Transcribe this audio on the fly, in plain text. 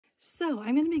So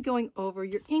I'm going to be going over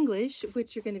your English,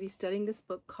 which you're going to be studying this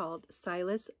book called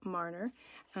Silas Marner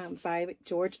by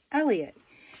George Eliot.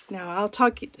 Now, I'll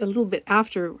talk a little bit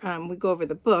after we go over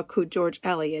the book who George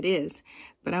Eliot is,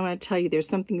 but I want to tell you there's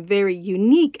something very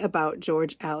unique about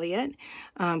George Eliot.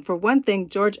 For one thing,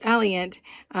 George Eliot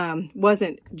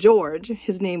wasn't George.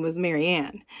 His name was Mary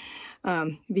Ann.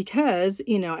 Because,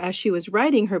 as she was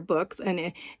writing her books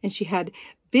and she had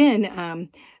been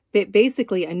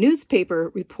basically a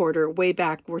newspaper reporter way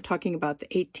back, we're talking about the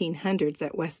 1800s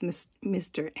at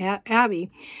Westminster Abbey,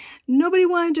 nobody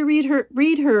wanted to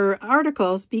read her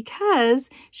articles because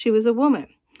she was a woman.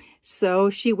 So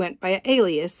she went by an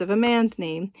alias of a man's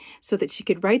name so that she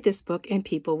could write this book and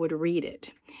people would read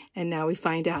it. And now we're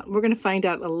going to find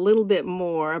out a little bit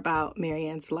more about Mary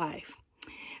Ann's life.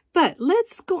 But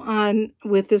let's go on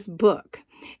with this book.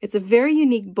 It's a very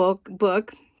unique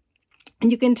book.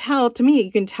 And you can tell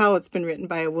it's been written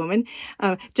by a woman,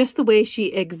 just the way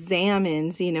she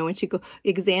examines, when she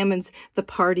examines the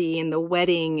party and the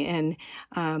wedding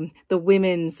and the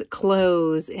women's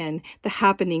clothes and the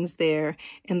happenings there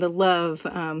and the love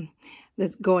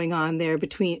that's going on there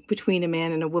between a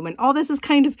man and a woman. All this is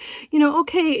kind of,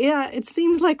 okay, yeah, it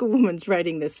seems like a woman's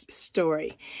writing this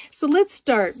story. So let's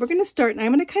start. We're going to start, and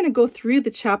I'm going to kind of go through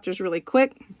the chapters really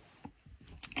quick.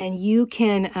 And you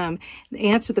can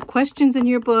answer the questions in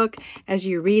your book as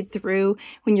you read through.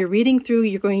 When you're reading through,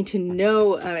 you're going to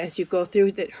know as you go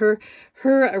through that her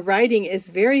writing is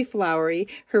very flowery.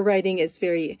 Her writing is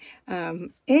very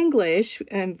English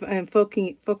and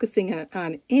focusing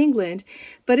on England,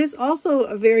 but it's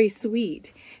also very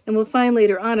sweet. And we'll find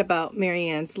later on about Mary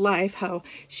Ann's life, how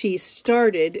she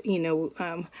started,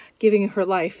 giving her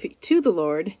life to the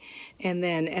Lord. And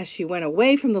then as she went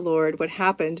away from the Lord, what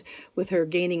happened with her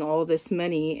gaining all this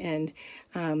money and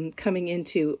coming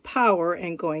into power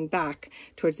and going back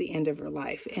towards the end of her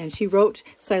life. And she wrote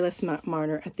Silas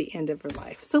Marner at the end of her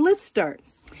life. So let's start.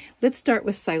 Let's start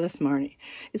with Silas Marner.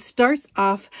 It starts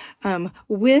off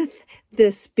with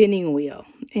the spinning wheel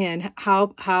and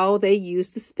how they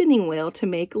used the spinning wheel to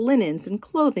make linens and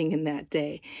clothing in that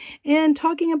day. And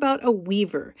talking about a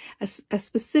weaver, a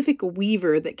specific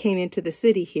weaver that came into the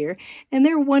city here. And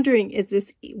they're wondering, is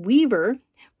this weaver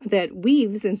that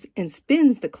weaves and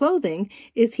spins the clothing,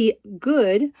 is he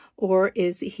good or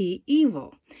is he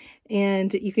evil?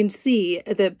 And you can see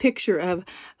the picture of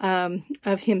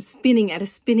him spinning at a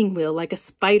spinning wheel like a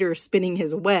spider spinning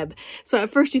his web. So at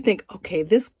first you think, okay,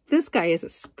 this guy is a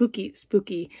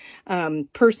spooky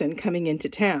person coming into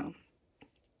town.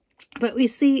 But we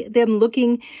see them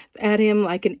looking at him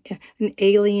like an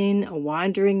alien, a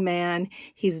wandering man.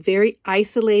 He's very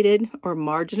isolated or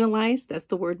marginalized. That's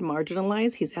the word,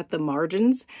 marginalized. He's at the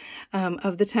margins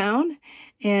of the town,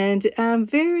 and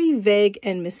very vague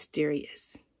and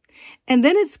mysterious. And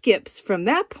then it skips from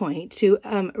that point to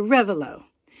Revelo.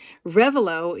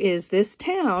 Revelo is this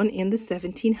town in the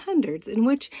 1700s in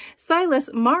which Silas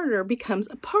Marner becomes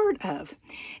a part of.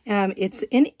 It's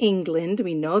in England,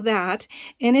 we know that,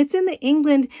 and it's in the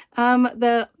England,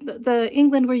 the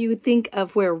England where you would think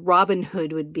of where Robin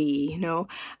Hood would be,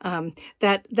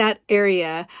 that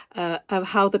area of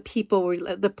how the people were,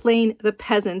 the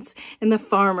peasants and the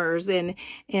farmers and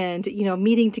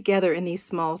meeting together in these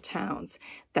small towns.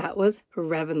 That was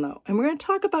Revelo. And we're going to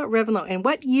talk about Revelo. And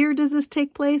what year does this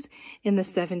take place? In the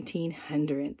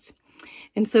 1700s.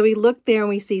 And so we look there and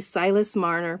we see Silas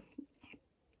Marner,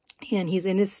 and he's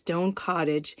in his stone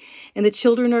cottage, and the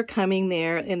children are coming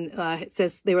there, and it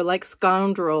says they were like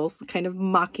scoundrels, kind of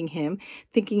mocking him,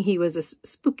 thinking he was a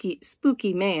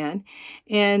spooky man.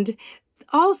 And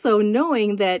also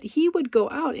knowing that he would go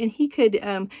out and he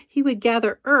would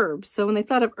gather herbs. So when they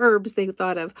thought of herbs, they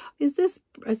thought of, is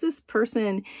this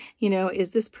person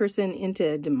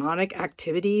into demonic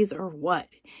activities or what?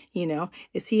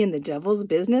 Is he in the devil's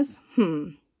business?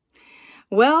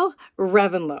 Well,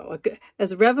 Revelo.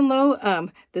 As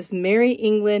Revelo, this Merry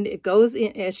England, it goes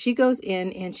in, as she goes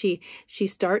in and she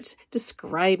starts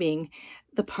describing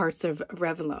the parts of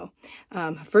Revelo.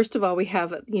 First of all, we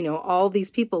have, all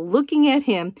these people looking at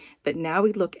him, but now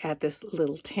we look at this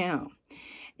little town.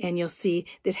 And you'll see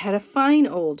that it had a fine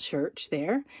old church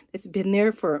there. It's been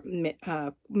there for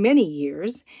many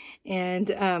years.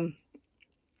 And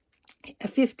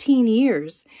 15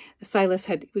 years,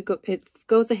 it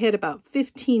goes ahead about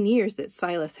 15 years that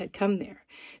Silas had come there.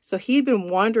 So he'd been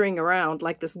wandering around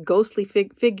like this ghostly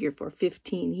figure for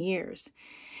 15 years.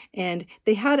 And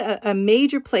they had a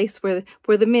major place where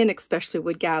the men especially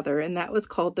would gather, and that was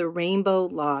called the Rainbow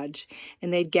Lodge.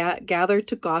 And they'd gather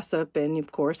to gossip and,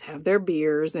 of course, have their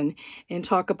beers and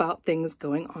talk about things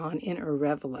going on in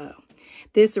Arevalo.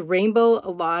 This Rainbow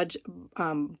Lodge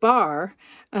bar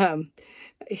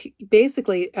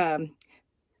basically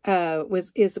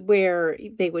is where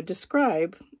they would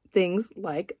describe things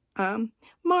like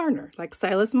Marner, like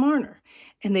Silas Marner.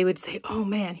 And they would say, oh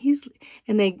man,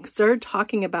 and they started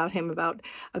talking about him, about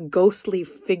a ghostly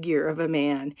figure of a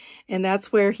man. And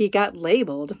that's where he got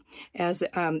labeled as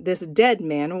this dead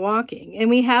man walking. And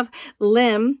we have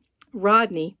Lem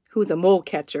Rodney, who's a mole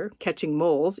catcher, catching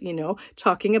moles,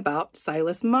 talking about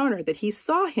Silas Marner, that he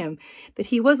saw him, that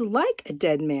he was like a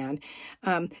dead man,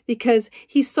 because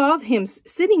he saw him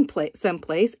sitting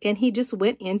someplace and he just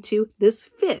went into this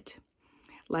fit,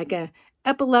 like a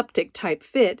epileptic type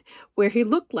fit, where he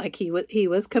looked like he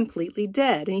was completely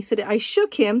dead. And he said, I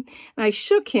shook him,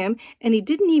 and he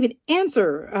didn't even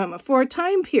answer for a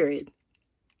time period.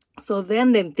 So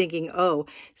then them thinking, oh,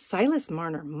 Silas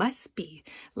Marner must be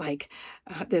like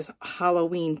this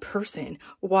Halloween person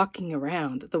walking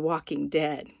around, the Walking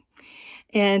Dead.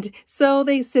 And so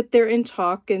they sit there and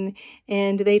talk, and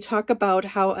they talk about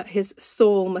how his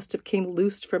soul must have came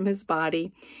loosed from his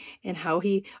body, and how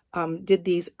he did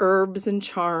these herbs and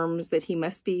charms, that he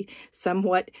must be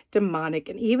somewhat demonic,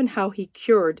 and even how he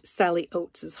cured Sally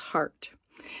Oates's heart.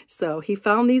 So he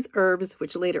found these herbs,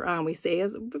 which later on we say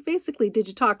is basically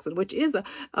digitoxin, which is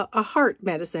a heart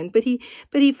medicine. But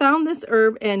he found this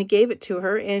herb and gave it to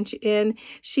her, and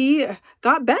she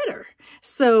got better.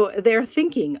 So they're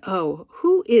thinking, oh,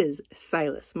 who is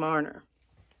Silas Marner?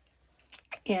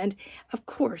 And of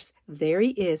course, there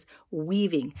he is,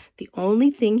 weaving. The only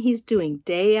thing he's doing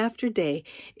day after day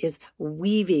is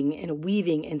weaving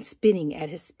and spinning at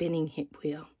his spinning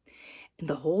wheel. And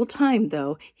the whole time,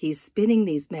 though, he's spinning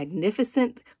these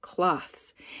magnificent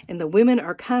cloths, and the women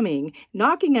are coming,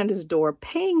 knocking on his door,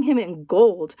 paying him in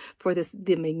gold for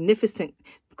the magnificent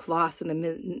cloths and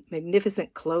the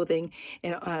magnificent clothing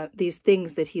and these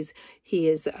things that he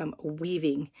is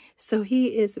weaving. So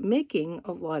he is making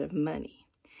a lot of money.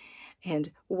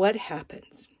 And what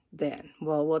happens then?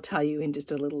 Well, we'll tell you in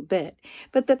just a little bit.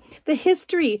 But the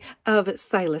history of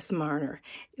Silas Marner,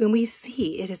 when we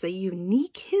see it is a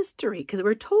unique history, because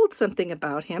we're told something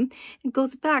about him. It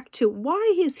goes back to,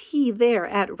 why is he there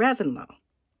at Ravenlow?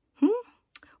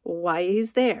 Why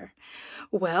he's there?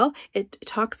 Well, it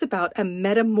talks about a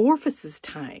metamorphosis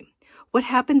time. What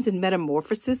happens in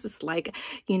metamorphosis is like,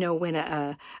 when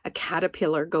a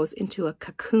caterpillar goes into a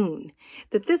cocoon,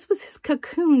 that this was his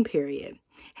cocoon period.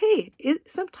 Hey,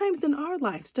 sometimes in our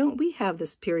lives, don't we have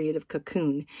this period of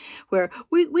cocoon where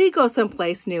we go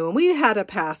someplace new and we had a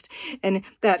past, and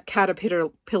that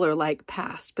caterpillar-like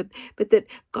past, but that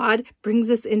God brings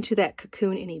us into that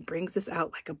cocoon and he brings us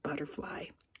out like a butterfly.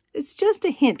 It's just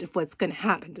a hint of what's going to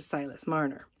happen to Silas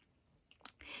Marner.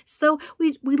 So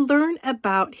we learn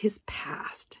about his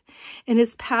past, and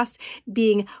his past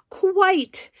being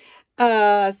quite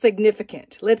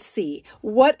significant. Let's see.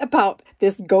 What about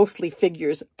this ghostly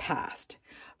figure's past?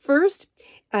 First,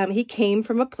 he came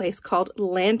from a place called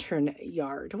Lantern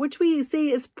Yard, which we say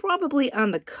is probably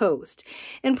on the coast,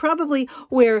 and probably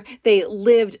where they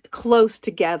lived close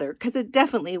together, because it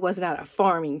definitely was not a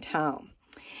farming town.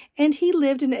 And he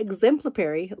lived an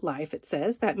exemplary life, it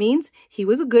says. That means he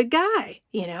was a good guy,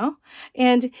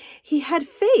 and he had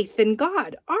faith in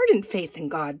God, ardent faith in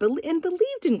God, and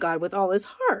believed in God with all his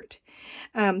heart.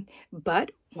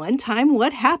 But one time,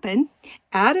 what happened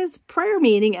at his prayer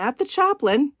meeting at the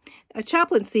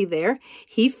chaplaincy there,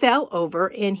 he fell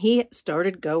over and he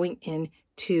started going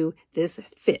into this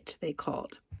fit, they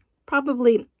called.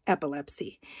 Probably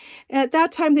epilepsy. At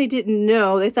that time, they didn't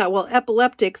know. They thought, well,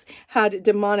 epileptics had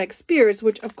demonic spirits,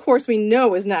 which of course we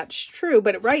know is not true,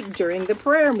 but right during the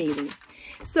prayer meeting.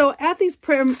 So at this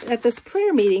prayer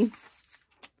meeting,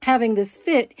 having this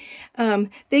fit,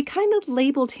 they kind of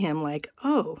labeled him like,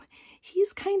 oh,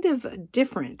 he's kind of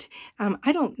different.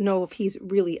 I don't know if he's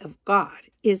really of God,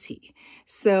 is he?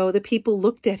 So the people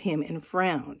looked at him and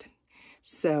frowned.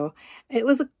 So it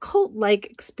was a cult-like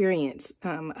experience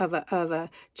of a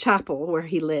chapel where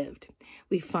he lived,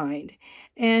 we find.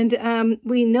 And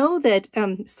we know that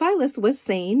Silas was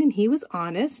sane and he was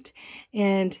honest.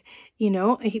 And,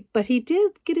 but he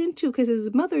did get into, because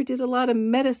his mother did a lot of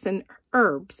medicine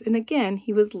herbs. And again,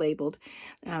 he was labeled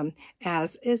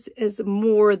as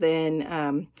more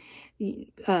than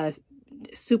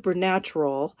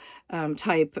supernatural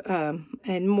type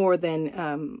and more than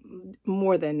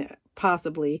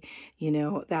possibly,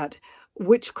 that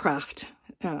witchcraft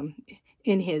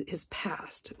in his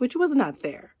past, which was not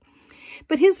there.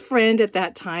 But his friend at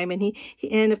that time,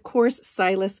 and of course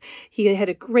Silas, he had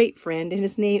a great friend, and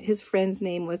his friend's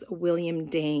name was William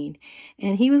Dane.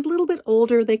 And he was a little bit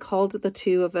older. They called the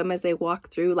two of them as they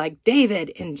walked through like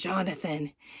David and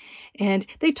Jonathan. And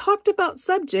they talked about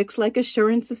subjects like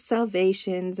assurance of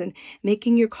salvations and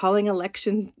making your calling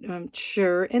election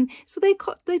sure. And so they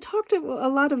talked a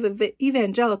lot of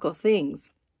evangelical things.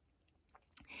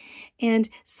 And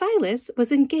Silas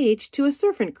was engaged to a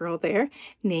servant girl there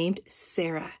named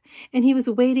Sarah. And he was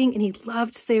waiting, and he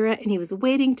loved Sarah, and he was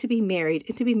waiting to be married,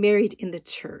 and to be married in the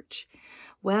church.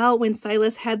 Well, when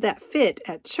Silas had that fit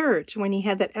at church, when he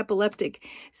had that epileptic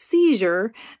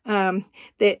seizure, he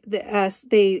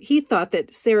thought that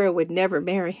Sarah would never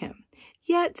marry him.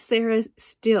 Yet Sarah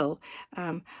still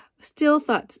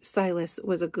thought Silas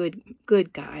was a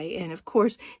good guy, and of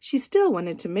course she still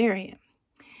wanted to marry him.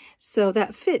 So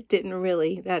that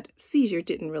seizure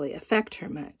didn't really affect her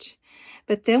much.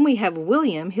 But then we have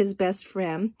William, his best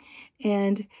friend,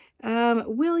 and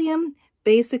William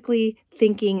basically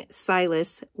thinking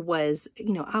Silas was,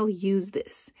 I'll use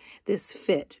this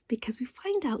fit, because we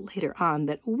find out later on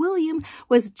that William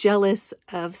was jealous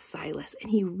of Silas,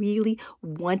 and he really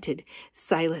wanted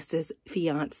Silas's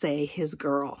fiancée, his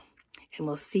girl. And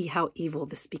we'll see how evil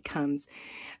this becomes,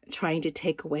 trying to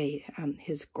take away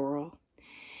his girl.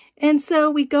 And so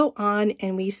we go on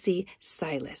and we see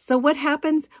Silas. So what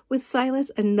happens with Silas?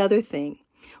 Another thing.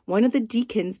 One of the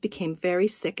deacons became very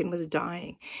sick and was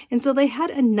dying. And so they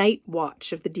had a night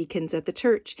watch of the deacons at the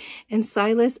church. And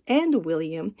Silas and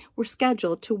William were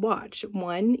scheduled to watch.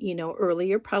 One,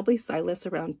 earlier, probably Silas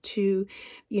around 2,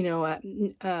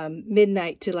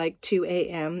 midnight to like 2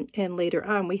 a.m. And later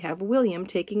on, we have William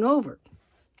taking over.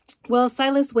 Well,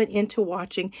 Silas went into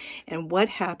watching, and what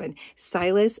happened?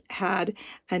 Silas had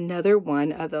another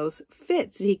one of those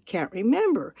fits. He can't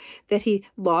remember that he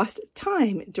lost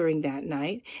time during that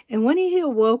night. And when he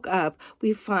woke up,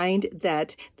 we find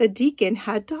that the deacon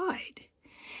had died.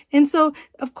 And so,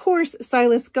 of course,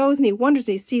 Silas goes and he wonders,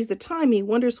 and he sees the time. He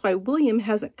wonders why William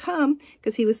hasn't come,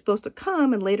 because he was supposed to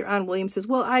come. And later on, William says,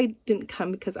 well, I didn't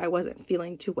come because I wasn't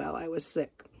feeling too well. I was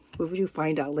sick. Which you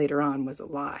find out later on was a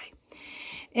lie.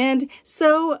 And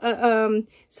so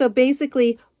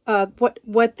basically,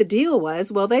 what the deal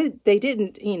was, well, they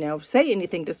didn't, say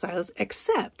anything to Silas,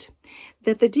 except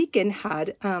that the deacon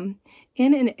had, in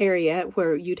an area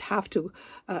where you'd have to,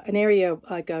 an area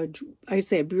like a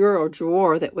bureau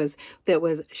drawer that was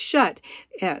shut,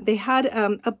 they had,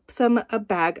 a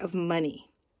bag of money.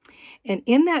 And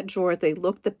in that drawer, they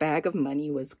looked, the bag of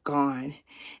money was gone.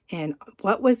 And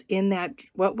what was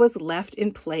left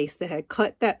in place that had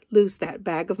cut that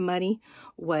bag of money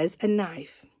was a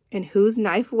knife. And whose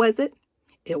knife was it?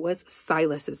 It was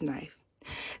Silas's knife.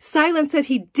 Silas said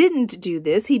he didn't do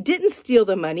this. He didn't steal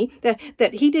the money,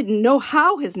 that he didn't know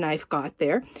how his knife got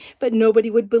there, but nobody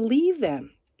would believe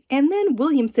them. And then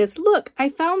William says, look, I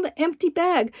found the empty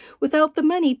bag without the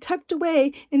money tucked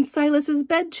away in Silas's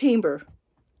bedchamber.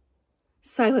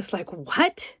 Silas like,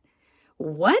 what?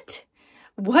 What,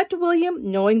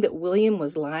 William? Knowing that William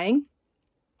was lying.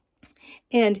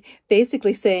 And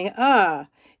basically saying,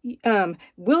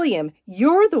 William,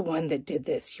 you're the one that did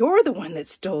this. You're the one that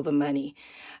stole the money.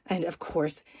 And of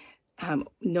course,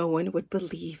 no one would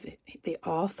believe it. They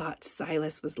all thought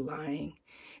Silas was lying.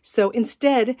 So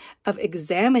instead of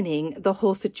examining the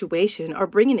whole situation or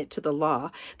bringing it to the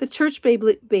law, the church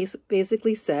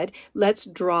basically said, let's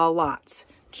draw lots.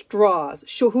 Straws.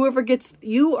 So whoever gets,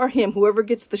 you or him, whoever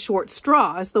gets the short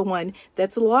straw is the one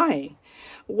that's lying.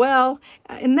 Well,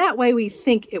 in that way, we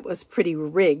think it was pretty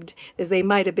rigged, as they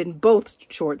might have been both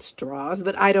short straws,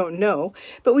 but I don't know.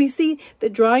 But we see the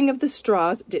drawing of the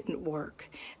straws didn't work.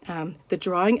 The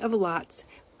drawing of lots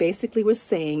basically was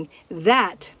saying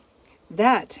that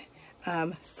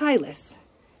Silas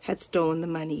had stolen the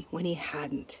money when he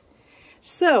hadn't.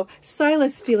 So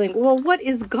Silas feeling, well, what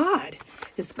is God?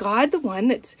 Is God the one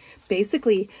that's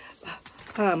basically,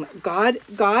 God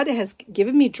has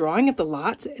given me drawing of the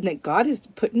lots, and that God has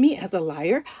put me as a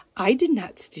liar? I did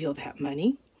not steal that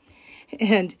money.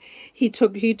 And he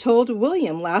told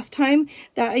William, last time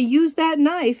that I used that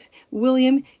knife,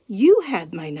 William, you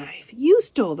had my knife. You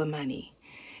stole the money.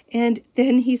 And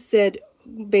then he said,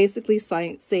 basically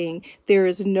saying, there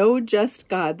is no just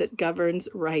God that governs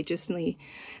righteously.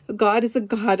 God is a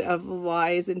God of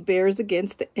lies and bears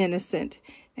against the innocent.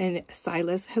 And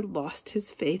Silas had lost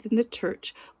his faith in the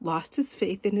church, lost his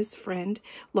faith in his friend,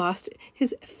 lost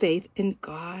his faith in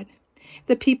God.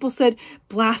 The people said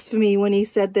blasphemy when he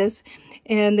said this,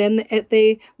 and then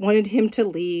they wanted him to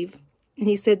leave. And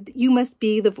he said, you must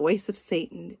be the voice of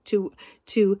Satan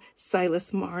to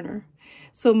Silas Marner.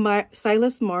 So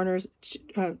Silas Marner's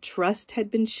trust had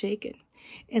been shaken.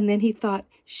 And then he thought,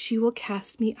 she will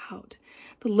cast me out.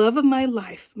 The love of my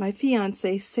life, my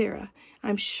fiancée, Sarah,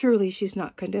 I'm surely she's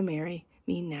not going to marry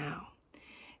me now.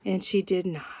 And she did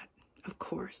not, of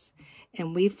course.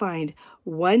 And we find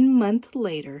 1 month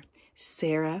later,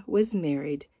 Sarah was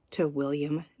married to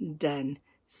William Dunn,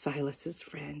 Silas's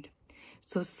friend.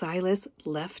 So Silas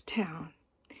left town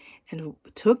and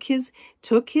took his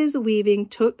weaving,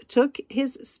 took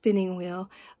his spinning wheel,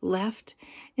 left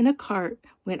in a cart,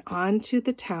 went on to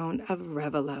the town of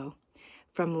Revelloe.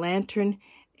 From Lantern,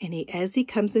 and as he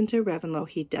comes into Revelloe,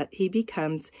 he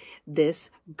becomes this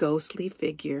ghostly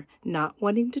figure, not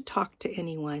wanting to talk to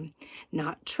anyone,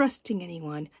 not trusting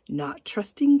anyone, not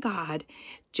trusting God,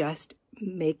 just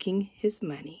making his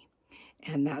money.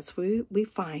 And that's what we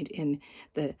find in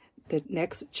the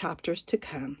next chapters to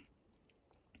come.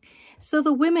 So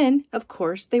the women, of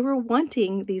course, they were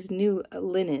wanting these new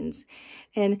linens.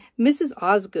 And Mrs.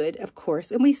 Osgood, of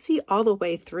course, and we see all the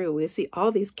way through, we see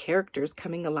all these characters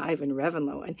coming alive in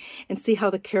Revelloe and see how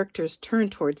the characters turn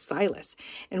towards Silas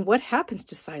and what happens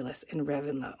to Silas in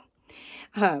Revelloe.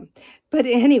 But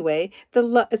anyway,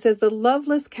 it says the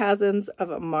loveless chasms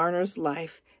of Marner's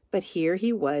life, but here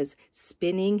he was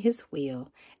spinning his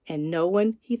wheel,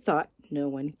 and he thought no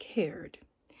one cared.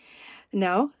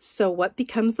 Now, so what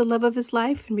becomes the love of his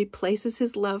life and replaces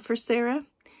his love for Sarah?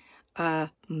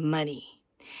 Money.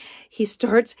 He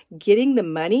starts getting the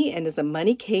money, and as the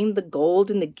money came, the gold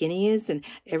and the guineas and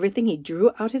everything, he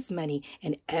drew out his money,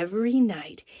 and every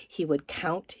night he would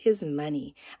count his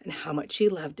money and how much he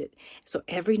loved it. So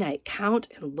every night, count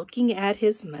and looking at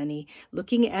his money,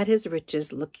 looking at his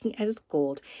riches, looking at his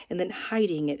gold, and then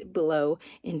hiding it below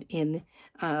in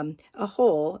a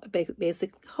hole, a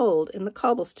basic hole in the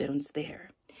cobblestones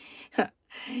there.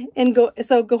 And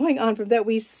going on from that,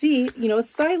 we see,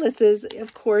 Silas's,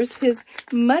 of course, his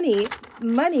money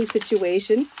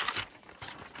situation,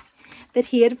 that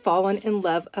he had fallen in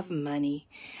love of money.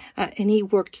 And he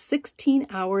worked 16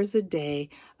 hours a day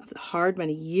of hard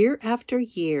money, year after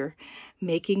year,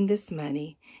 making this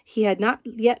money. He had not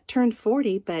yet turned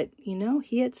 40, but,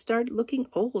 he had started looking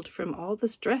old from all the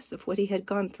stress of what he had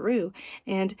gone through.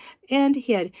 And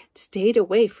he had stayed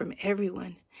away from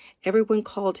everyone. Everyone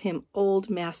called him Old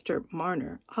Master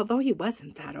Marner, although he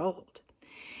wasn't that old.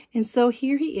 And so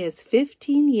here he is,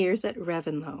 15 years at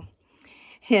Revelloe,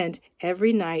 and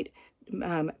every night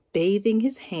bathing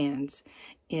his hands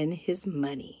in his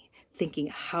money, thinking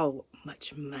how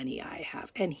much money I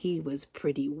have. And he was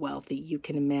pretty wealthy, you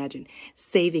can imagine,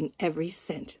 saving every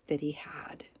cent that he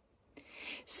had.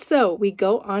 So we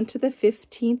go on to the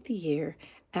 15th year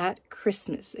at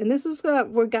Christmas. And this is,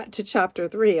 we got to chapter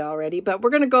 3 already, but we're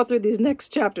going to go through these next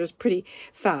chapters pretty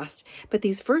fast. But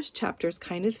these first chapters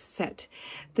kind of set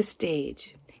the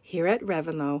stage. Here at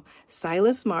Revelloe,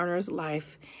 Silas Marner's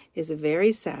life is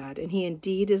very sad, and he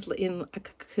indeed is in a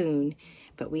cocoon.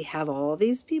 But we have all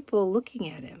these people looking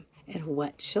at him, and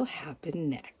what shall happen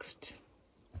next?